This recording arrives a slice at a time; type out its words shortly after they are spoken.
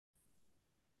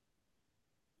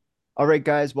All right,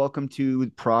 guys, welcome to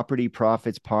Property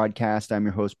Profits Podcast. I'm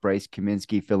your host, Bryce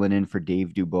Kaminsky, filling in for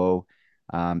Dave Dubois.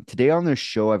 Today on this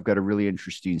show, I've got a really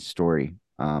interesting story.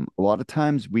 A lot of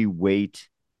times we wait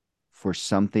for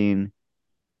something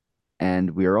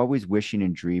and we are always wishing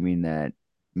and dreaming that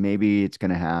maybe it's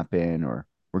going to happen or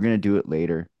we're going to do it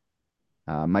later.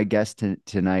 My guest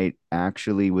tonight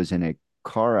actually was in a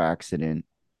car accident,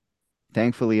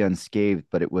 thankfully unscathed,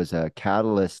 but it was a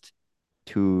catalyst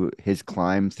to his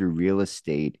climb through real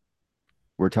estate.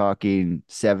 We're talking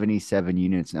 77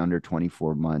 units in under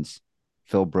 24 months.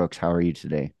 Phil Brooks, how are you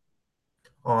today?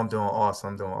 Oh, I'm doing awesome.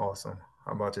 I'm doing awesome.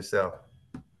 How about yourself?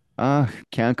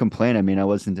 Can't complain. I mean, I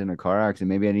wasn't in a car accident.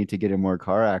 Maybe I need to get in more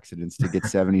car accidents to get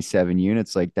 77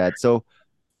 units like that. So,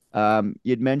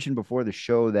 you'd mentioned before the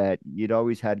show that you'd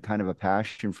always had kind of a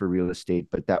passion for real estate,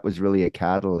 but that was really a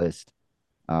catalyst.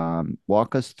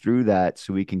 Walk us through that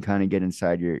so we can kind of get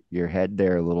inside your head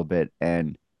there a little bit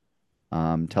and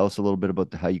tell us a little bit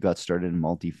about how you got started in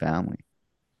multifamily.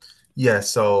 Yeah,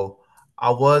 so I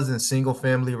was in single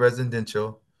family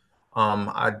residential.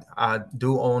 I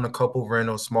do own a couple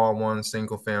rentals, small ones,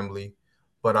 single family,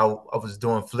 but I was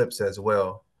doing flips as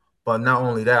well. But not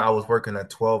only that, I was working a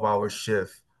 12-hour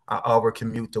shift, an hour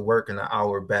commute to work and an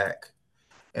hour back.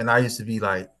 And I used to be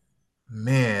like,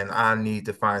 man, I need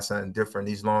to find something different.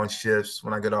 These long shifts,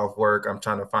 when I get off work, I'm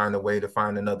trying to find a way to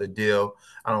find another deal.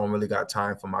 I don't really got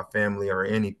time for my family or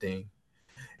anything.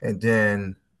 And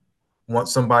then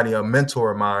once somebody, a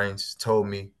mentor of mine, told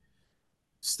me,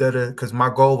 instead of, because my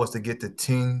goal was to get to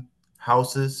 10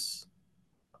 houses,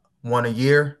 one a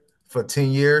year for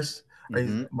 10 years.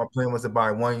 Mm-hmm. My plan was to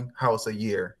buy one house a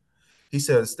year. He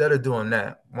said, instead of doing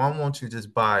that, why don't you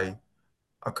just buy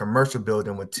a commercial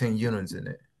building with 10 units in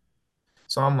it?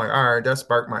 So I'm like, all right, that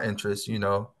sparked my interest.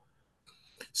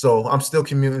 So I'm still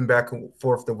commuting back and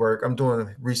forth to work. I'm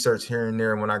doing research here and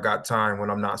there when I got time, when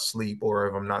I'm not asleep or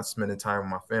if I'm not spending time with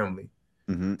my family.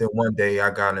 Mm-hmm. Then one day I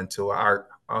got into a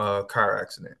car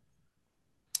accident.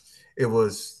 It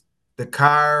was the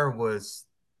car was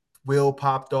wheel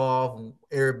popped off,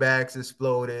 airbags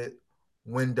exploded,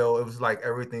 window. It was like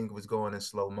everything was going in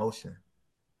slow motion.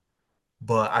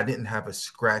 But I didn't have a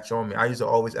scratch on me. I used to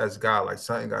always ask God, like,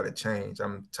 something got to change.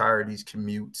 I'm tired of these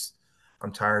commutes.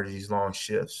 I'm tired of these long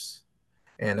shifts.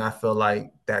 And I feel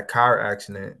like that car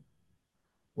accident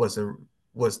was a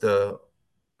was the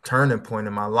turning point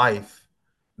in my life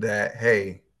that,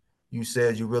 hey, you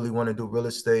said you really want to do real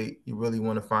estate, you really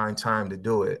want to find time to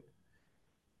do it,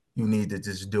 you need to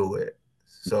just do it.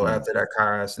 So Mm-hmm. after that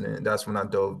car accident, that's when I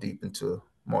dove deep into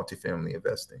multifamily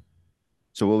investing.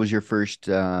 So what was your first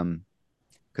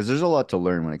because there's a lot to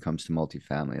learn when it comes to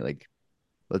multifamily. Like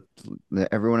let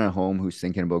everyone at home who's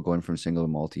thinking about going from single to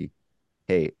multi,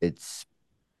 hey, it's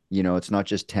not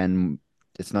just 10,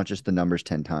 it's not just the numbers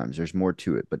 10 times. There's more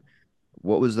to it. But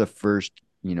what was your first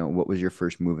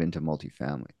move into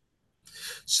multifamily?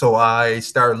 So I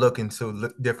started looking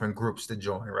to different groups to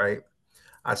join, right?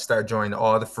 I started joining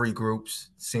all the free groups,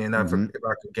 seeing that Mm-hmm. if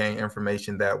I could gain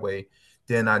information that way.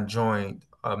 Then I joined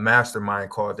a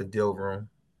mastermind called the Deal Room.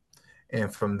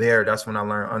 And from there, that's when I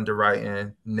learned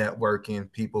underwriting,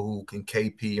 networking, people who can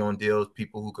KP on deals,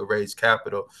 people who could raise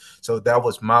capital. So that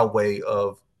was my way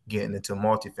of getting into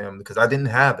multifamily because I didn't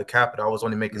have the capital. I was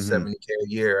only making Mm-hmm. 70K a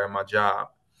year at my job.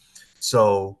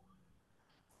 So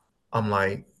I'm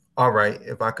like, all right,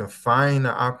 if I can find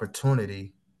an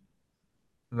opportunity,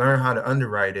 learn how to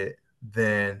underwrite it,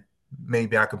 then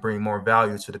maybe I could bring more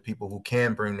value to the people who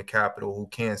can bring the capital, who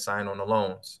can sign on the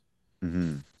loans.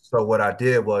 Mm-hmm. So what I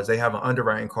did was they have an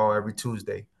underwriting call every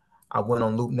Tuesday. I went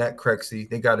on LoopNet Crexy.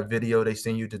 They got a video they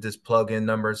send you to just plug in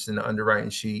numbers in the underwriting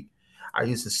sheet. I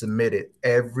used to submit it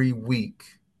every week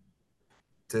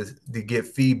to get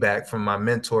feedback from my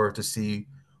mentor to see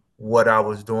what I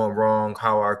was doing wrong,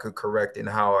 how I could correct it, and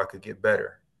how I could get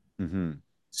better. Mm-hmm.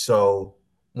 So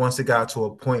once it got to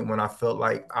a point when I felt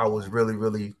like I was really,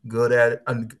 really good at it,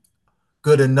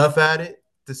 good enough at it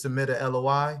to submit an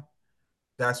LOI,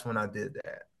 that's when I did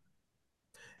that.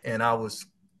 And I was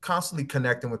constantly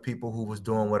connecting with people who was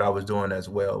doing what I was doing as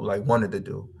well, like wanted to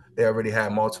do. They already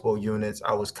had multiple units.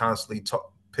 I was constantly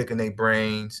picking their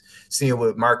brains, seeing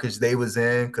what markets they was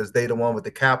in because they the one with the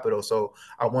capital. So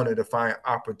I wanted to find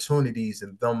opportunities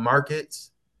in them markets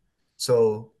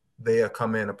so they'll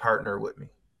come in and partner with me.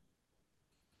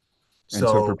 And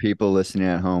so for So people listening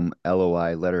at home,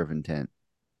 LOI, letter of intent.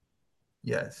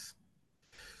 yes.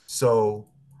 So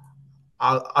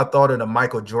I thought of the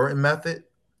Michael Jordan method.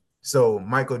 So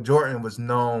Michael Jordan was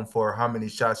known for how many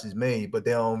shots he's made, but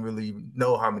they don't really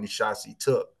know how many shots he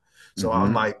took. So I'm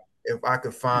Mm-hmm. like, if I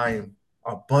could find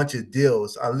a bunch of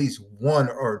deals, at least one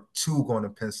or two going to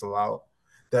pencil out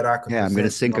that I could Yeah, I'm gonna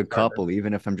present to sink my a partner. couple,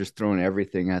 even if I'm just throwing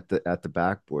everything at the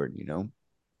backboard, you know?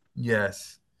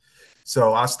 Yes.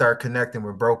 So I started connecting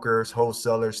with brokers,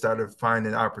 wholesalers, started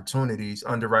finding opportunities,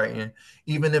 underwriting.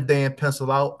 Even if they didn't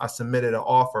pencil out, I submitted an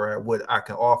offer at what I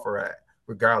can offer at,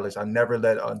 regardless. I never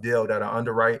let a deal that I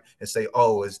underwrite and say,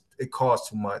 oh, it costs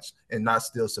too much and not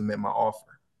still submit my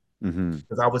offer. Hmm.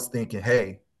 Because I was thinking,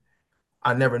 hey,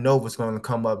 I never know what's going to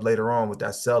come up later on with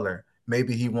that seller.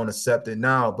 Maybe he won't accept it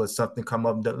now, but something come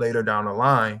up later down the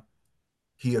line,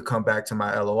 he'll come back to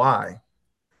my LOI.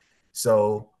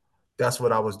 So that's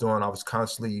what I was doing. I was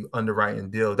constantly underwriting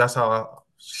deals. That's how I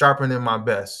sharpening my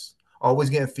best. Always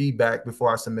getting feedback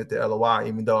before I submit the LOI,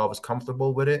 even though I was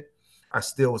comfortable with it. I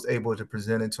still was able to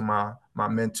present it to my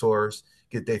mentors,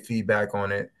 get their feedback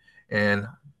on it, and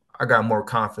I got more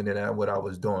confident at what I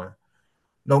was doing.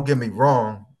 Don't get me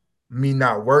wrong, me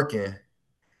not working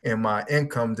and my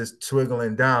income just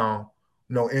twiggling down,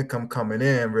 no income coming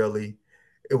in really,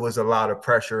 it was a lot of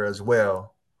pressure as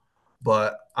well.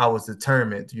 But I was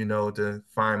determined, to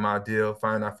find my deal,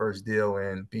 find our first deal,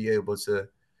 and be able to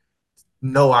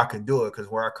know I could do it. Because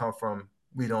where I come from,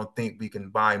 we don't think we can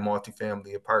buy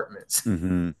multifamily apartments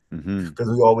Hmm. Hmm. because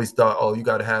we always thought, oh, you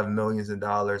got to have millions of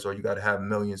dollars or you got to have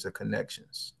millions of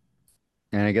connections.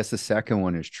 And I guess the second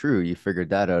one is true. You figured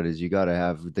that out is you got to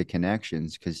have the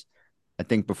connections because I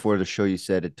think before the show you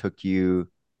said it took you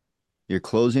your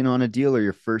closing on a deal or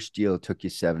your first deal took you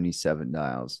 77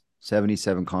 dials,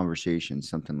 77 conversations,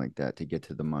 something like that to get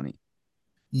to the money.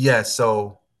 Yeah,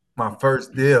 so my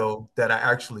first deal that I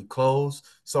actually closed.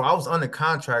 So I was under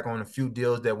contract on a few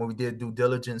deals that when we did due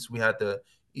diligence, we had to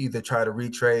either try to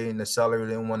retrade and the seller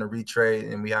didn't want to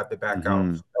retrade and we had to back out.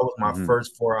 Hmm. That was my Hmm.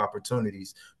 first four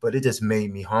opportunities, but it just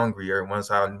made me hungrier once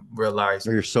I realized,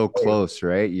 You're so hey, close,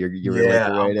 right? You were like yeah,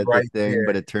 right I'm at the right thing,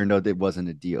 but there. it turned out it wasn't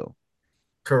a deal.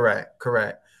 Correct,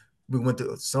 correct. We went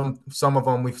to some of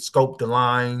them. We scoped the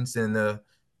lines and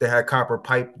they had copper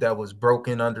pipe that was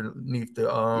broken underneath the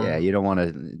Yeah, you don't want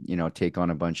to, take on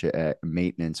a bunch of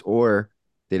maintenance, or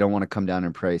they don't want to come down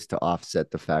in price to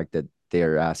offset the fact that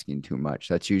they're asking too much.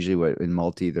 That's usually what in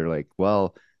multi, they're like,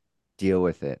 well, deal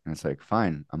with it. And it's like,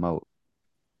 fine, I'm out.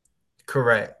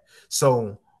 Correct.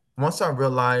 So once I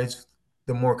realized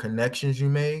the more connections you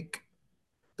make,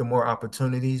 the more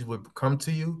opportunities would come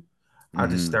to you. I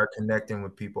just Hmm. start connecting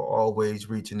with people, always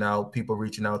reaching out, people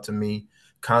reaching out to me,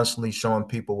 constantly showing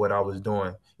people what I was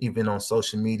doing. Even on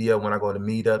social media, when I go to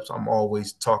meetups, I'm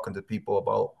always talking to people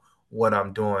about what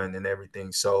I'm doing and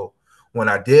everything. So when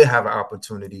I did have an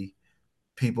opportunity,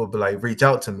 people be like, reach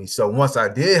out to me. So once I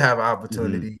did have an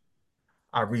Hmm. opportunity,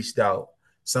 I reached out.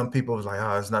 Some people was like,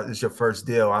 "Oh, it's your first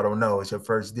deal." I don't know. It's your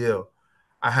first deal.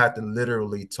 I had to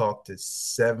literally talk to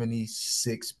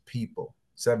 76 people.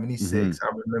 Hmm. 76. I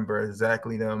remember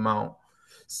exactly the amount.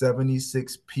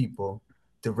 76 people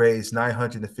to raise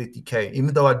 950K.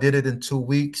 Even though I did it in 2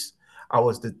 weeks, I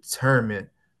was determined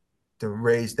to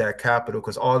raise that capital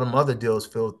because all them other deals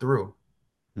fell through.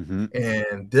 Hmm.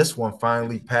 And this one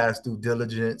finally passed due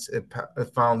diligence. It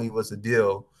finally was a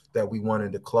deal that we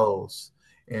wanted to close.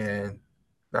 And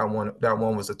that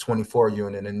one was a 24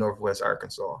 unit in Northwest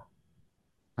Arkansas.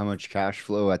 How much cash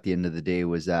flow at the end of the day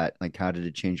was that? Like, how did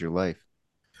it change your life?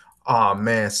 Oh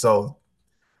man, so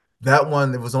that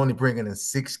one, it was only bringing in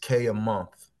 6K a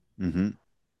month. Hmm.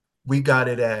 We got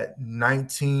it at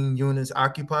 19 units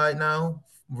occupied now,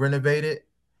 renovated,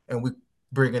 and we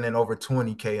bringing in over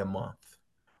 20K a month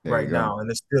There you right go. now. And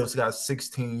it still got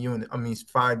 16 units, I mean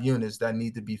 5 units that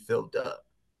need to be filled up.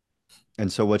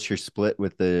 And so what's your split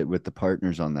with the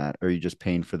partners on that? Or are you just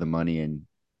paying for the money and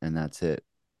that's it?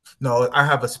 No, I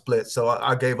have a split. So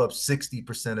I gave up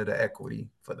 60% of the equity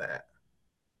for that.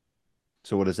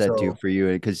 So what does that do So for you?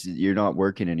 Because you're not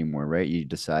working anymore, right? You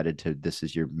decided to this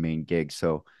is your main gig.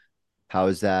 So how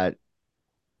is that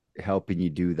helping you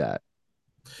do that?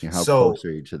 How so close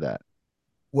are you to that?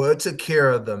 well, it took care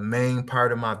of the main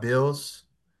part of my bills.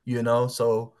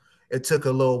 So it took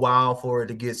a little while for it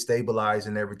to get stabilized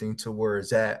and everything to where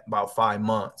it's at, about 5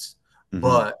 months.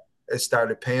 Hmm. But it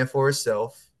started paying for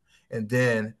itself. And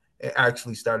then it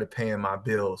actually started paying my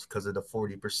bills because of the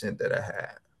 40% that I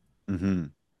had.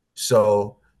 Hmm.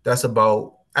 So that's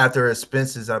about after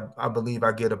expenses, I believe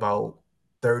I get about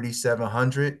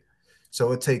 3,700.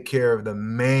 So it take care of the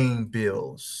main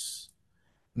bills.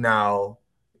 Now,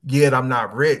 yet I'm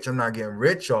not rich. I'm not getting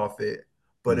rich off it,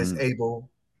 but it's Hmm.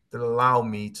 able to allow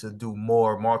me to do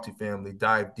more multifamily,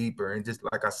 dive deeper, and just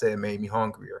like I said, it made me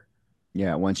hungrier.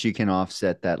 Yeah. Once you can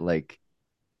offset that, like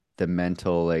the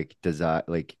mental like desire,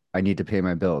 like I need to pay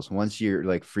my bills. Once you're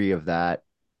like free of that,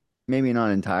 maybe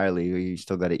not entirely. You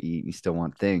still got to eat, you still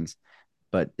want things,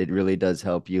 but it really does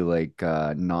help you like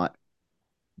not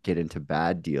get into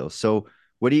bad deals. So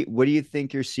what do you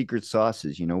think your secret sauce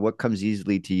is? What comes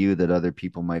easily to you that other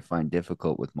people might find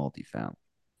difficult with multifamily?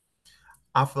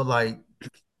 I feel like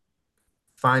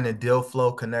finding deal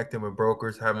flow, connecting with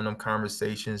brokers, having them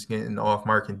conversations, getting off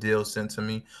market deals sent to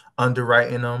me,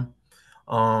 underwriting them.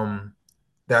 Um,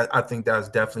 that I think that's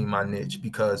definitely my niche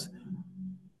because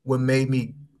what made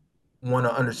me want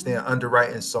to understand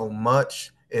underwriting so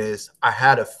much is I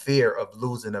had a fear of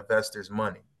losing investors'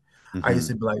 money. I used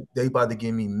Hmm. to be like, they about to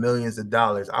give me millions of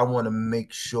dollars. I want to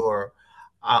make sure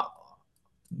I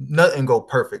nothing go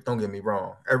perfect. Don't get me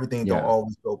wrong. Everything don't Yeah.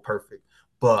 always go perfect,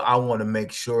 but I want to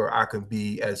make sure I can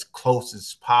be as close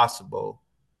as possible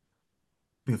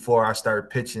before I start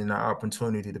pitching the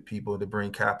opportunity to people to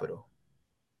bring capital.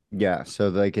 Yeah. So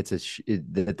like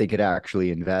that they could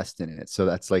actually invest in it. So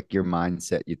that's like your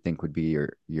mindset you think would be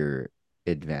your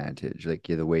advantage, like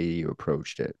the way you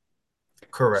approached it.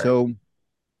 Correct. So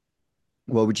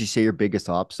what would you say your biggest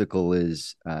obstacle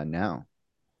is now?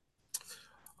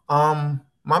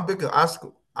 My biggest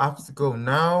obstacle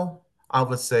now, I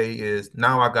would say, is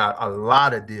now I got a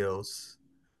lot of deals.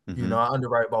 You know, Hmm. I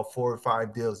underwrite about 4 or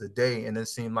 5 deals a day, and it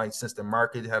seemed like since the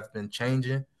market has been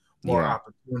changing, more Yeah.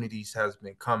 opportunities has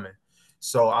been coming.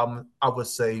 So I would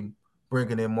say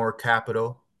bringing in more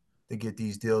capital to get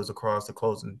these deals across the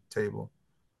closing table.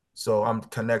 So I'm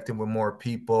connecting with more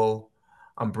people.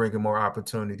 I'm bringing more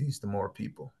opportunities to more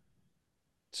people.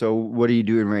 So what are you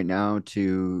doing right now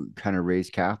to kind of raise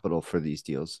capital for these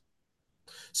deals?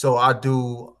 So I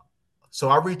do. So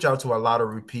I reach out to a lot of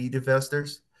repeat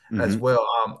investors as Hmm. well.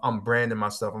 I'm branding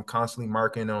myself. I'm constantly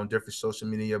marketing on different social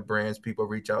media brands. People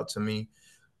reach out to me.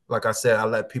 Like I said, I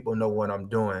let people know what I'm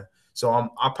doing. So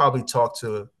I probably talk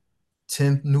to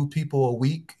 10 new people a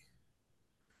week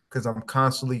because I'm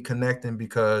constantly connecting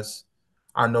because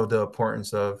I know the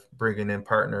importance of bringing in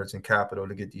partners and capital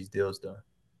to get these deals done.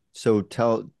 So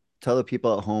tell the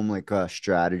people at home like a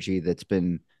strategy that's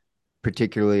been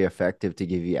particularly effective to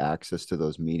give you access to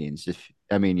those meetings. If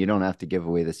I mean, you don't have to give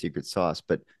away the secret sauce,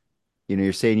 but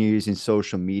you're saying you're using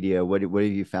social media. What have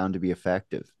you found to be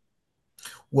effective?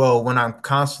 Well, when I'm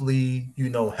constantly,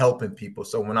 helping people.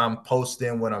 So when I'm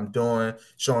posting what I'm doing,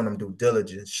 showing them due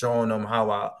diligence, showing them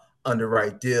how I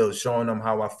underwrite deals, showing them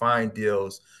how I find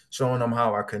deals, showing them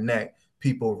how I connect,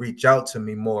 people reach out to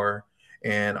me more,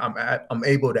 and I'm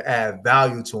able to add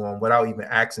value to them without even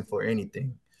asking for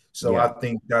anything. So I Yeah.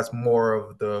 think that's more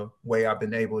of the way I've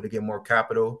been able to get more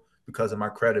capital because of my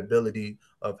credibility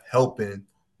of helping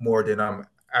more than I'm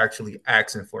actually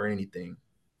asking for anything.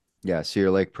 Yeah. So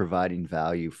you're like providing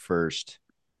value first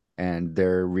and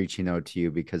they're reaching out to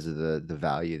you because of the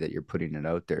value that you're putting it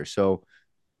out there. So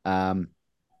um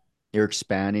you're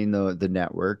expanding the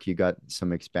network. You got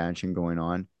some expansion going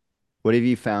on. What have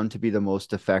you found to be the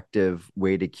most effective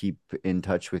way to keep in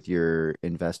touch with your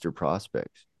investor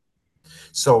prospects?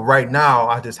 So right now,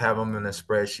 I just have them in a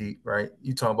spreadsheet, right?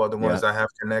 You talking about the Yeah. ones I have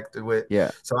connected with.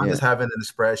 Yeah. So I Yeah. just have it in the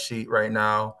spreadsheet right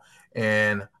now,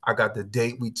 and I got the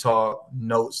date we talked,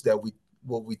 notes that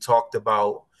what we talked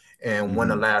about, and when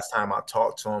the Hmm. last time I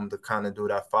talked to them to kind of do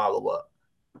that follow up.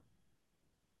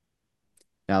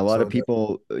 Now, a lot of So that,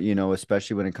 people,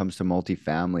 especially when it comes to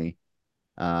multifamily,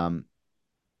 um,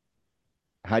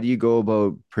 how do you go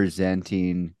about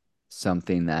presenting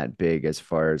something that big as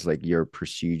far as like your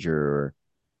procedure or,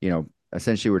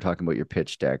 essentially we're talking about your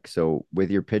pitch deck. So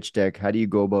with your pitch deck, how do you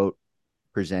go about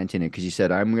presenting it? Because you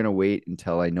said, I'm going to wait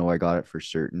until I know I got it for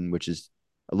certain, which is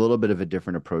a little bit of a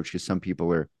different approach because some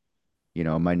people are, it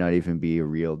might not even be a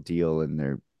real deal and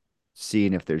they're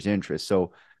seeing if there's interest.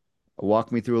 So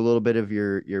walk me through a little bit of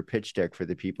your pitch deck for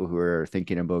the people who are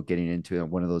thinking about getting into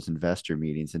one of those investor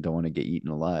meetings and don't want to get eaten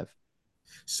alive.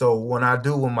 so when I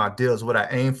do with my deals, what I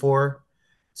aim for,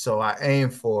 so I aim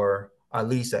for at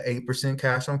least an 8%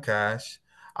 cash on cash.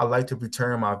 I like to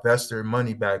return my investor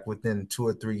money back within 2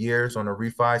 or 3 years on a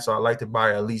refi. So I like to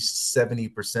buy at least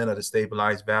 70% of the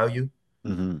stabilized value.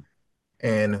 Mm-hmm.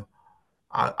 And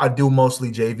I do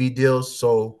mostly JV deals.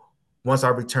 So once I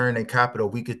return a capital,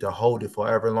 we get to hold it for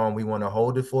however long we want to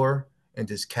hold it for and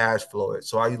just cash flow it.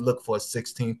 So I look for a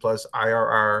 16 plus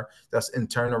IRR, that's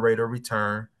internal rate of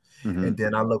return. Mm-hmm. And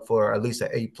then I look for at least an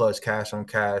 8 plus cash on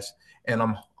cash. And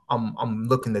I'm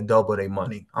looking to double their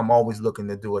money. I'm always looking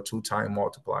to do a 2 time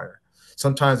multiplier.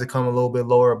 Sometimes it come a little bit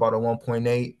lower, about a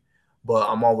 1.8, but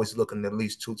I'm always looking at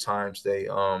least 2 times they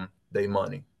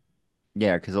money.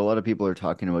 Yeah, because a lot of people are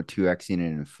talking about 2Xing it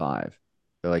in five.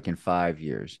 They're like in 5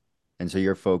 years. And so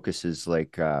your focus is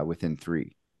like within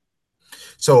three.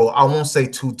 So I won't say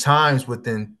two times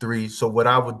within three. So what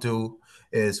I would do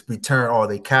is return all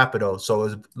the capital. So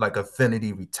it's like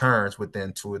affinity returns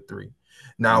within two or three.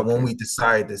 Now, when Okay. we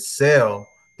decide to sell,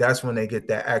 that's when they get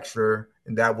that extra,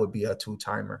 and that would be a two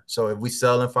timer. So if we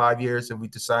sell in 5 years, if we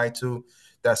decide to,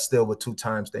 that's still with two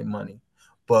times their money.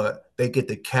 But they get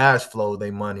the cash flow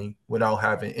their money without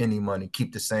having any money,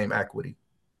 keep the same equity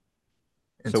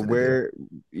So into the deal. where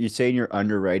you saying you're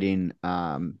underwriting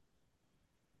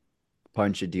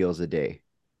bunch of deals a day,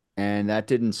 and that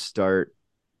didn't start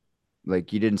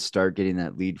like you didn't start getting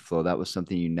that lead flow. That was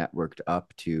something you networked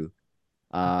up to.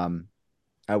 Um,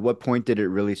 at what point did it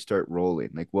really start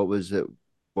rolling? Like, what was it?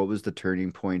 What was the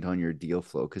turning point on your deal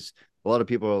flow? Because a lot of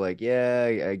people are like,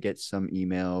 yeah, I get some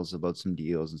emails about some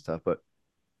deals and stuff, but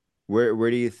where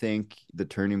do you think the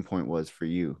turning point was for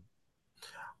you?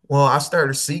 Well, I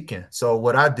started seeking. So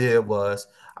what I did was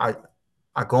I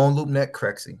I go on LoopNet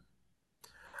Crexy.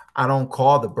 I don't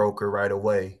call the broker right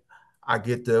away. I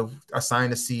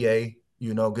sign a CA,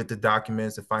 get the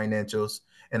documents, the financials,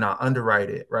 and I underwrite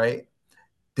it, right?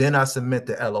 Then I submit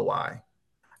the LOI.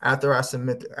 After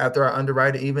I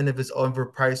underwrite it, even if it's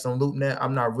overpriced on LoopNet,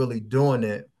 I'm not really doing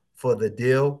it for the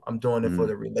deal. I'm doing it for Mhm.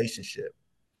 the relationship.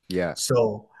 Yeah.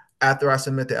 So after I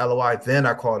submit the LOI, then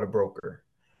I call the broker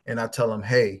and I tell them,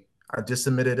 hey, I just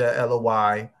submitted a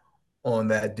LOI on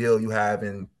that deal you have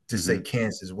in, just say Hmm.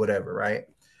 Kansas, whatever, right?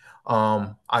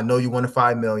 I know you wanted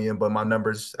 5 million, but my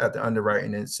numbers at the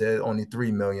underwriting it said only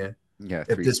 3 million. Yeah.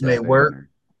 If Three this may seven work, or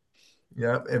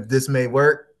yeah, if this may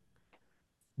work,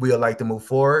 we would like to move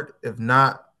forward. If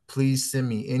not, please send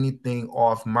me anything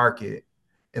off market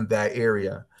in that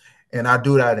area. And I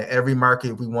do that in every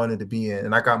market we wanted to be in.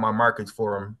 And I got my markets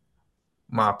for them,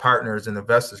 my partners and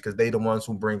investors, because they the ones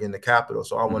who bring in the capital.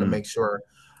 So I want to hmm make sure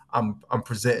I'm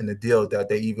presenting a deal that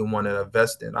they even want to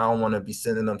invest in. I don't want to be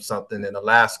sending them something in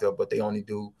Alaska, but they only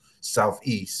do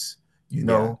Southeast, you yeah.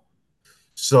 know?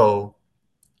 So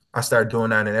I started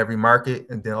doing that in every market.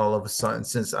 And then all of a sudden,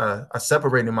 since I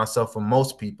separated myself from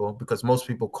most people, because most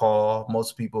people call,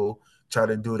 most people try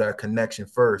to do that connection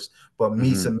first. But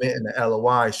me Hmm. submitting the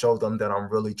LOI showed them that I'm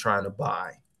really trying to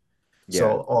buy.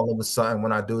 Yeah. So all of a sudden,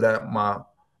 when I do that,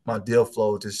 my deal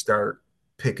flow just start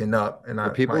picking up, and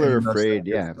Well, my people are emails start afraid.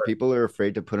 getting Yeah, flooded. people are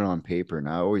afraid to put it on paper. And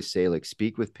I always say, like,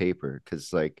 speak with paper,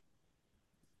 because, like,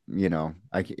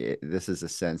 this is a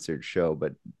censored show,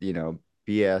 but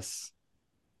BS.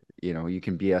 You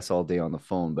can BS all day on the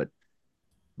phone, but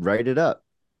write it up,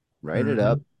 write it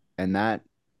up, Mm-hmm. and that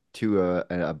to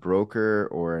a broker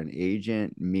or an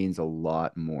agent means a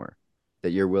lot more.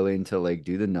 That you're willing to like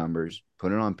do the numbers,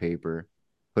 put it on paper,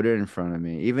 put it in front of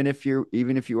me. Even if you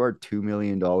are $2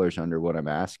 million under what I'm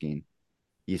asking,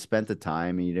 you spent the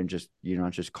time and you're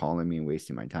not just calling me and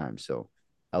wasting my time. So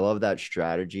I love that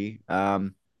strategy.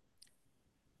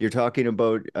 You're talking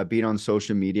about being on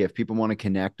social media. If people want to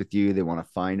connect with you, they want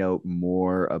to find out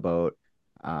more about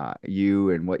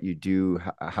you and what you do,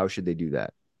 how should they do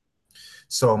that?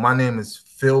 So my name is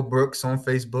Phil Brooks on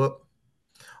Facebook.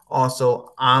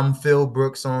 Also, I'm Phil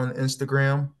Brooks on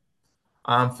Instagram.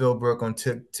 I'm Phil Brook on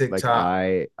Like TikTok.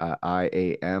 I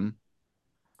am.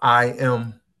 I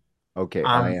am Okay,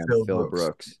 I I'm am Phil Phil Brooks.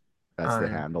 Brooks. That's the I'm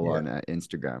handle Yeah, on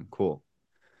Instagram. Cool.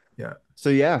 yeah. So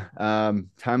yeah,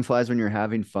 time flies when you're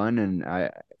having fun,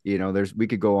 and we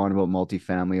could go on about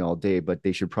multifamily all day, but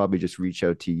they should probably just reach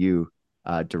out to you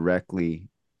directly.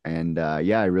 And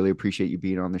yeah, I really appreciate you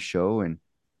being on the show. And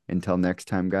until next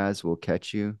time, guys, we'll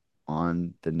catch you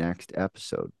on the next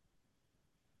episode.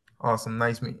 Awesome.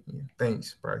 Nice meeting you.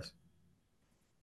 Thanks, Bryce.